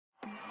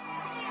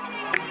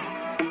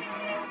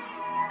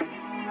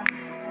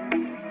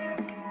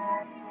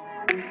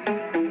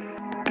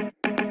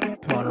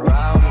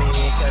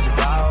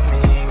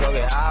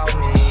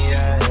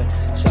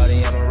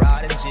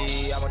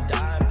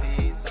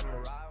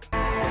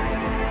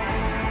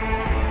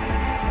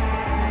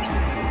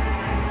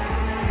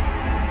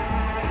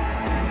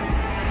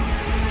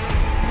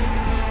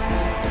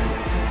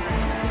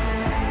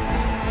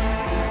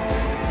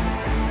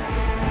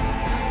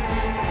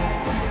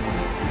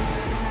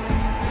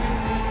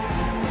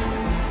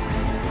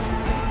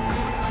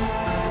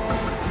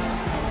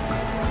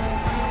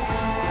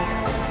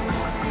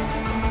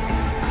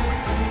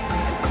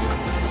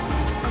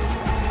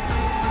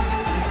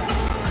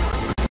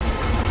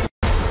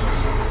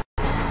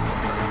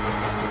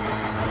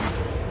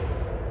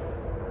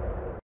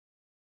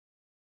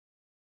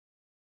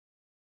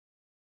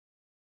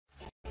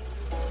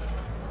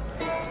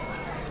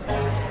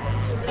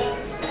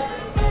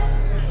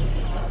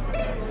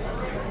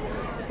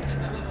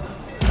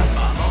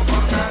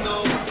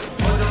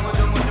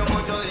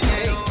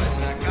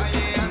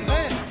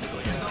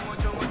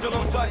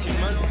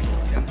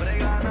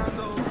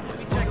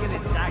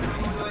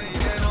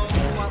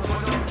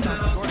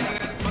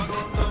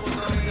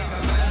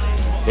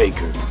Hey,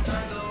 Kirk.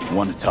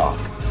 Want to talk?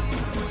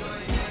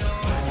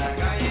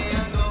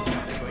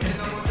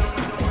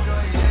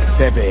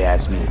 Pepe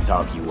asked me to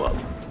talk you up.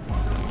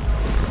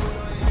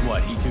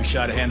 What, he too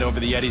shy to hand over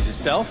the Yetis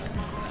himself?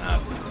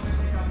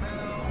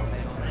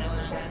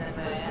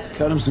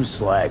 Cut him some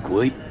slack,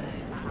 will you?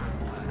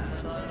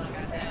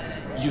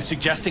 You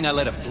suggesting I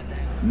let a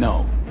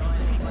No.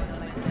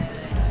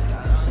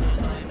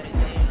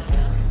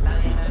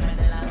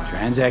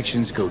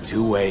 Transactions go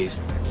two ways.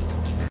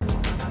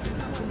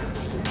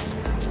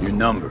 Your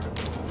number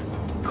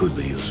Could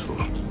be useful.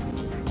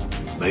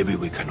 Maybe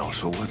we can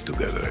also work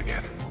together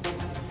again.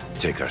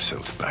 Take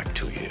ourselves back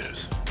 2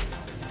 years.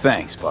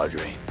 Thanks,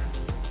 Padre.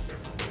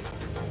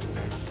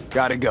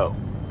 Gotta go.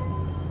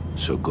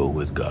 So go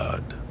with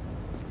God.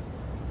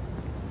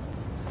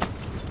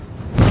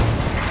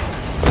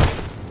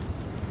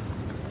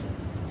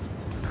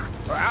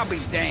 Or I'll be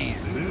damned.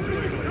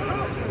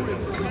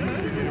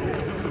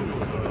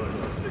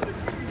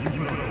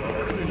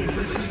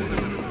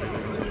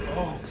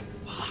 Oh,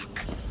 fuck.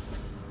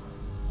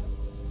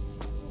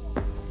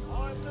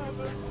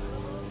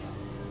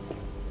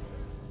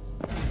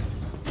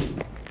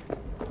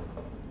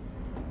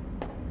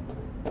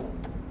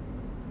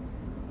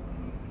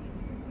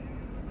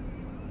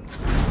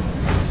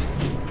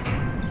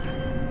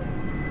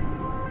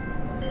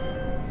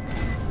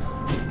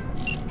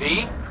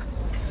 V?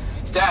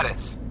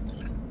 Status?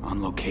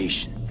 On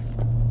location.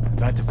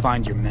 About to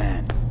find your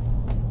man.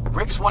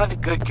 Rick's one of the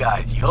good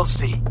guys, you'll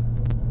see.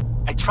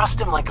 I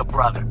trust him like a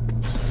brother.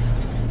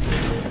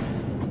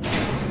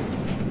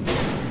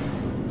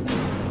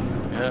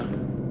 Yeah.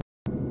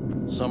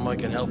 Something I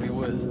can help you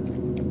with.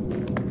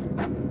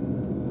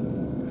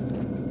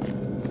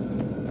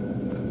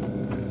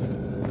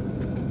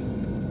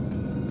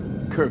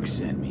 Kirk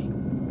sent me.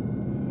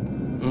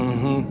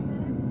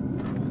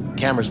 Mm-hmm.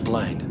 Camera's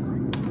blind.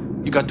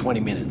 You got 20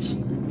 minutes.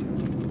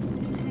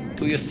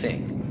 Do your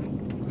thing.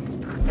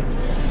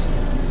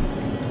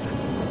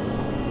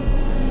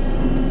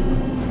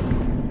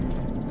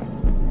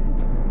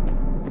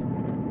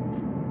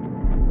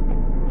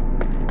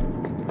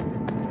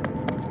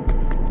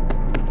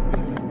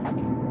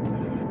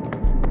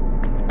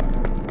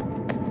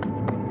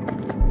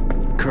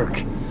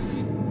 Kirk,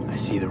 I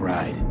see the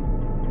ride.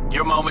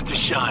 Your moment to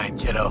shine,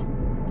 kiddo.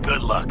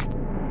 Good luck.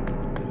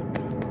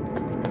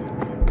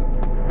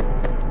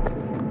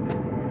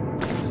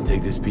 Let's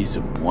take this piece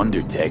of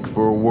wonder tech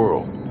for a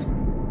whirl.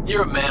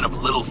 You're a man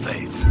of little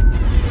faith.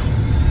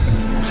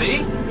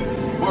 See?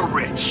 We're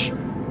rich.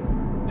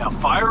 Now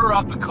fire her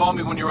up and call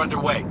me when you're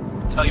underway.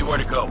 Tell you where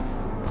to go.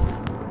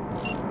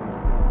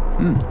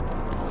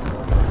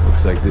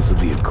 Looks like this'll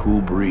be a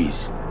cool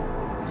breeze.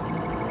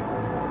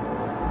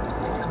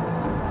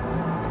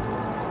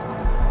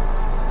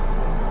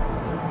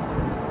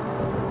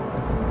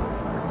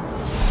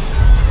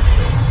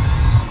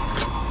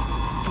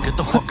 Get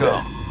the fuck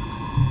out.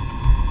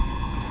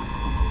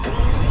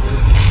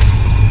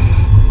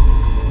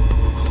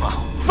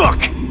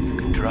 Fuck!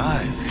 Good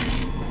drive.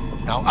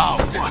 Now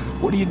out.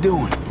 What are you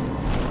doing?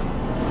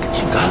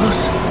 Chingados?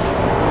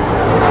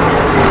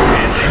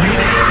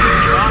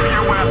 Drop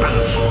your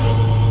weapons.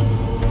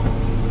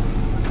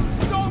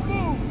 Don't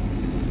move!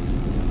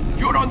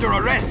 You're under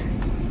arrest.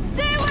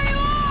 Stay where you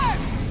are!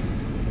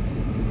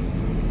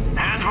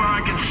 Hands where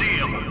I can see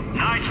them.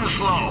 Nice and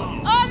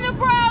slow. On the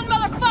ground,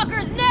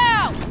 motherfuckers,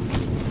 now!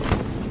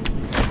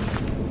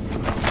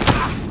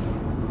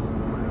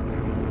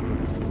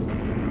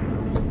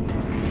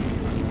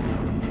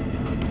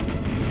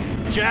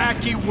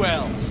 Jackie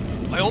Wells.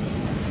 I hope...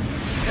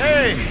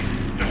 Hey!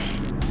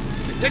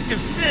 Detective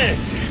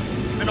Stintz!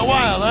 Been a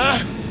while, huh?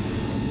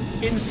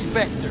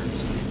 Inspector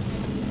Stintz.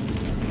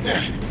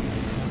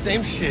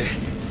 Same shit.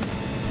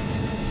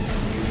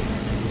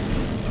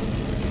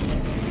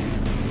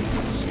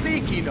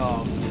 Speaking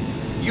of,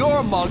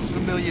 your mug's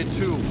familiar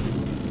too.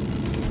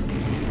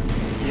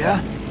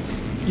 Yeah?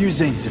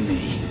 Yours ain't to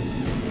me.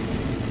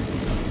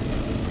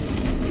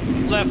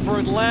 Left for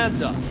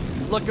Atlanta,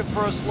 looking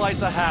for a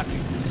slice of happiness.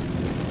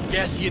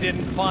 Guess you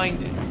didn't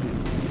find it.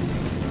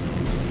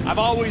 I've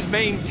always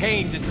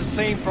maintained it's the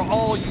same for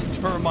all you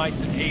termites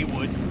in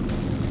Haywood.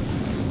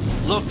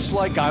 Looks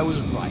like I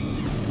was right.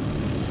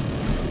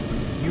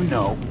 You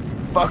know,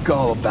 fuck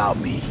all about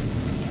me.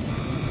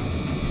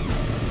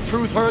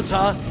 Truth hurts,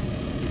 huh?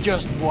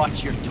 Just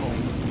watch your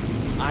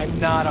tone. I'm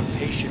not a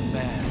patient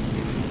man.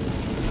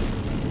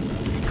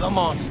 Come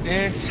on,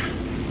 Stintz.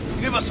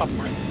 Give us a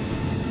break.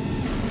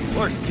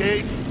 Where's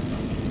Kate?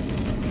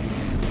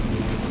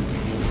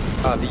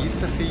 Are these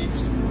the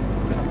thieves?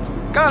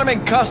 Got him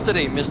in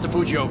custody, Mr.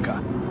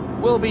 Fujioka.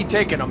 We'll be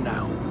taking him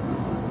now.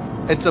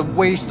 It's a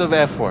waste of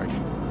effort.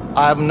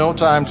 I have no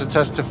time to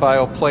testify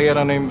or play at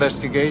an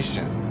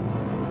investigation.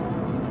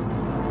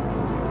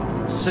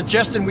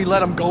 Suggesting we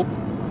let him go.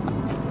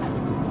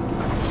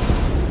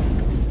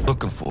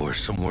 Looking for her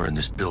somewhere in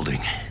this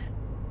building.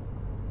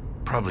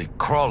 Probably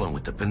crawling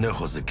with the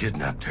pendejos that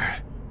kidnapped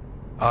her.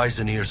 Eyes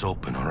and ears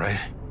open, all right?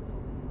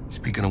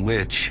 Speaking of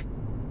which,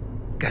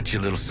 got you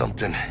a little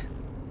something.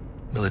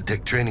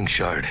 Militech training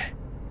shard.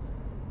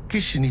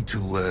 Guess you need to,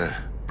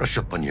 brush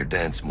up on your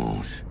dance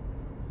moves.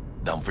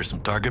 Down for some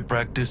target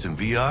practice in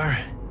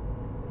VR?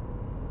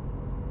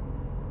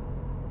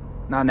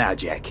 Not now,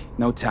 Jack.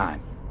 No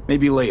time.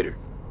 Maybe later.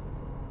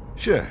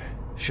 Sure.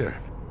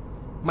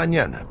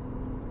 Mañana.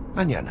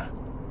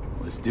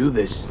 Let's do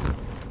this.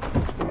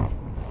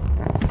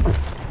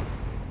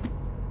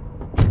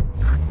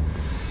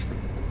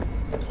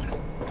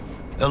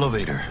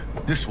 Elevator.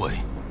 This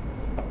way.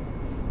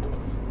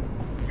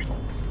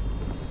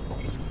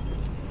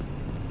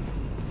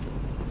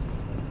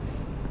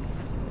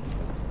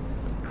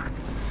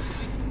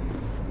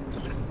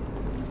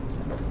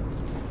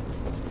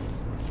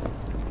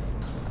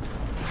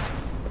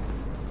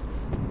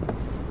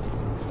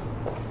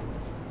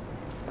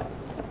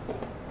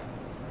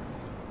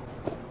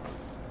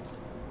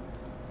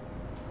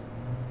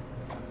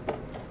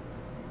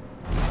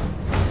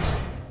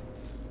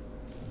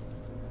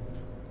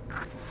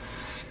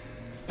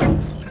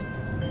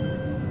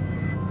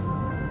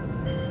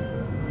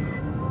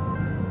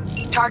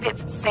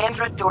 Target's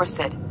Sandra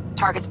Dorset.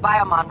 Target's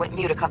biomon went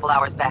mute a couple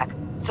hours back.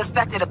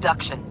 Suspected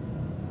abduction.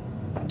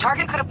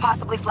 Target could have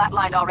possibly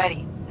flatlined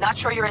already. Not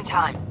sure you're in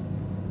time.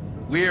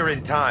 We're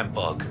in time,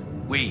 Bug.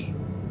 We.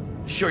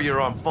 Sure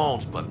you're on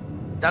phones, but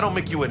that don't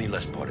make you any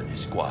less part of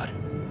this squad.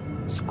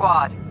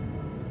 Squad.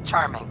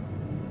 Charming.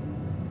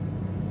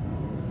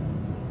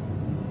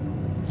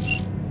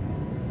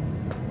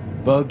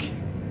 Bug,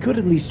 could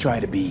at least try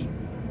to be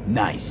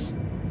nice.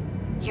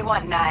 You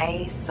want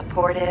nice,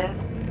 supportive?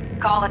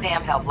 Call a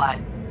damn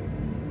helpline.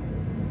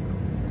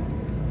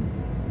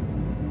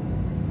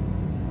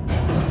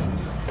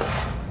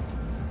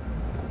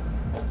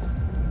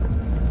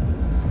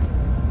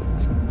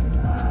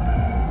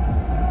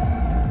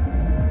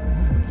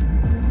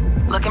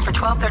 Looking for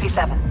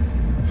 1237.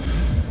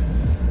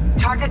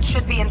 Target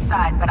should be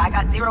inside, but I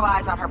got zero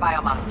eyes on her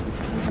biomon.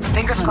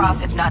 Fingers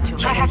crossed it's not too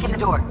late. Try hacking the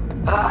door.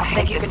 Ugh,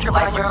 think you can trip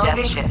on your own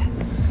death shit.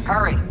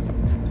 Hurry.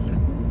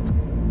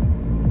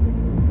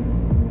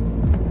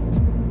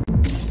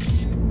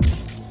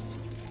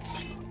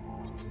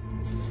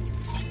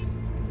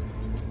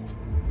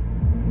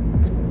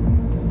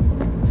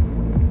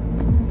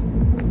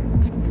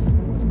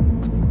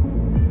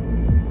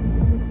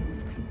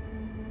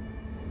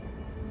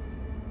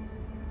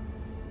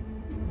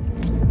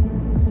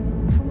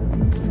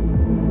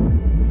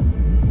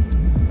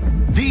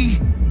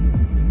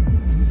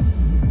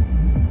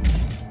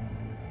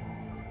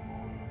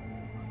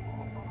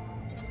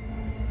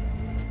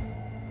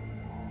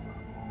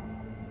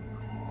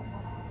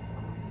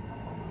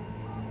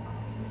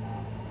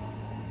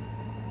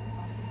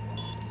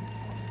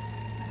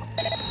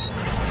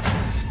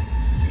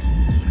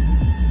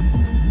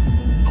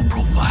 No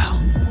profile.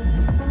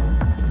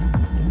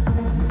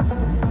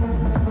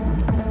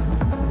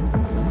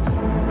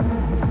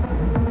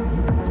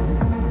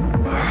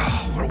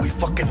 Are we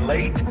fucking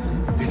late?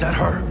 Is that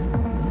her?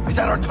 Is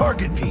that our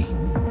target, V?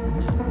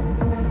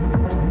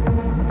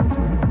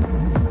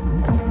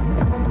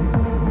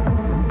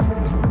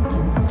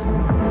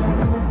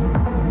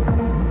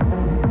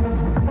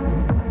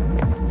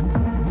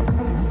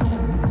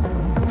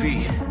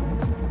 V,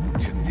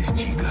 check this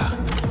chica.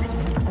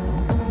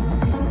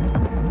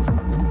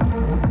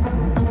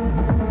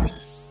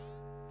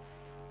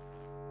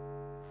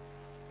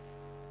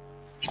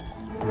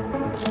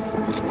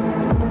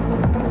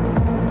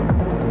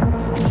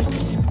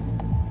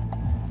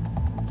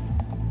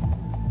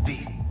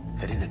 V,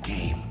 head in the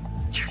game.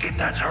 Check if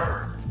that's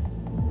her.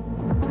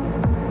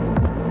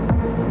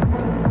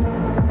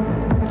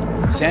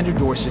 Sandra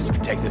Dorset's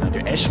protected under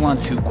Echelon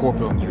 2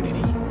 Corpo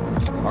Immunity.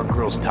 Our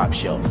girl's top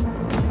shelf.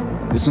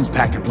 This one's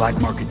packing black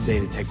market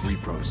Zetatech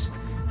repros.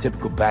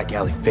 Typical back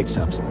alley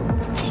fix-ups.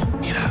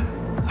 Mira,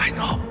 eyes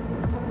up.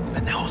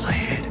 Pendejos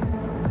ahead.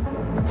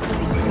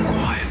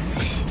 Quiet, V.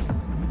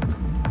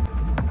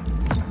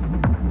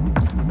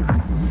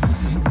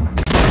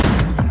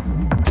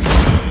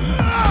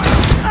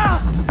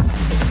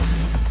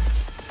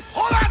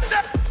 Hold on,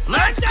 step!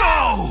 Let's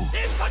go!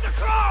 Into the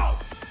crowd!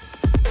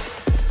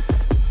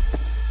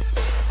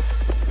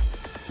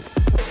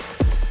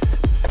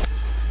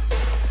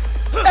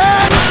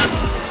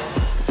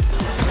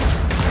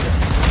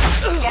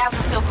 Gas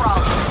is still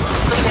crawling.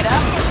 Clean it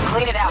up,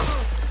 clean it out.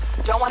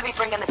 Don't want to be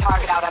bringing the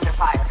target out under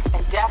fire.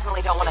 And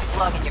definitely don't want a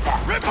slug in your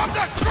back. Rip up the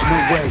No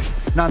shred! way.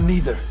 Not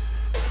neither.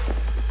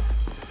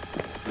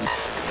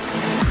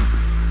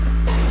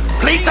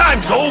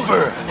 Playtime's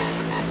over!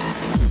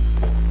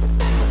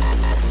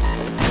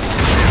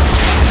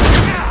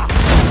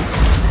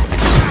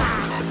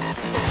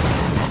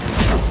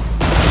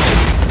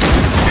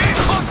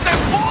 ¡Hijos de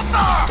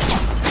puta!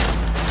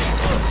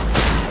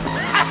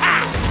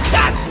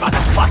 That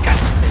motherfucker!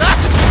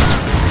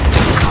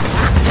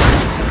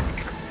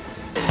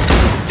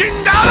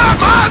 ¡Chingada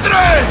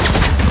madre!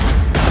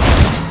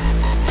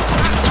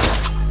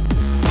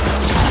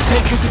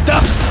 Take you to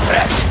dust!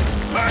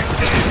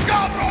 ¡Aquí,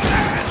 cabrones!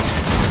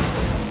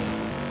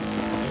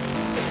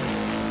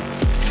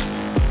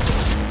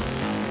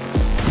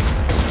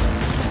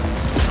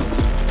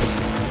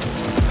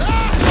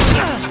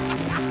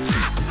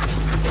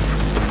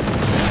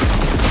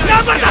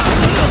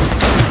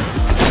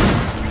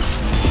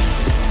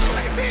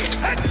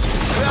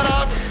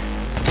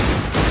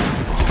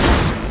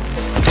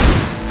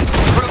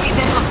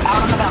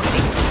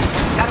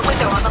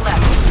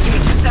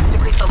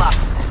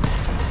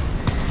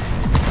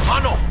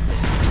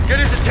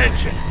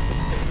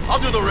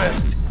 the rest.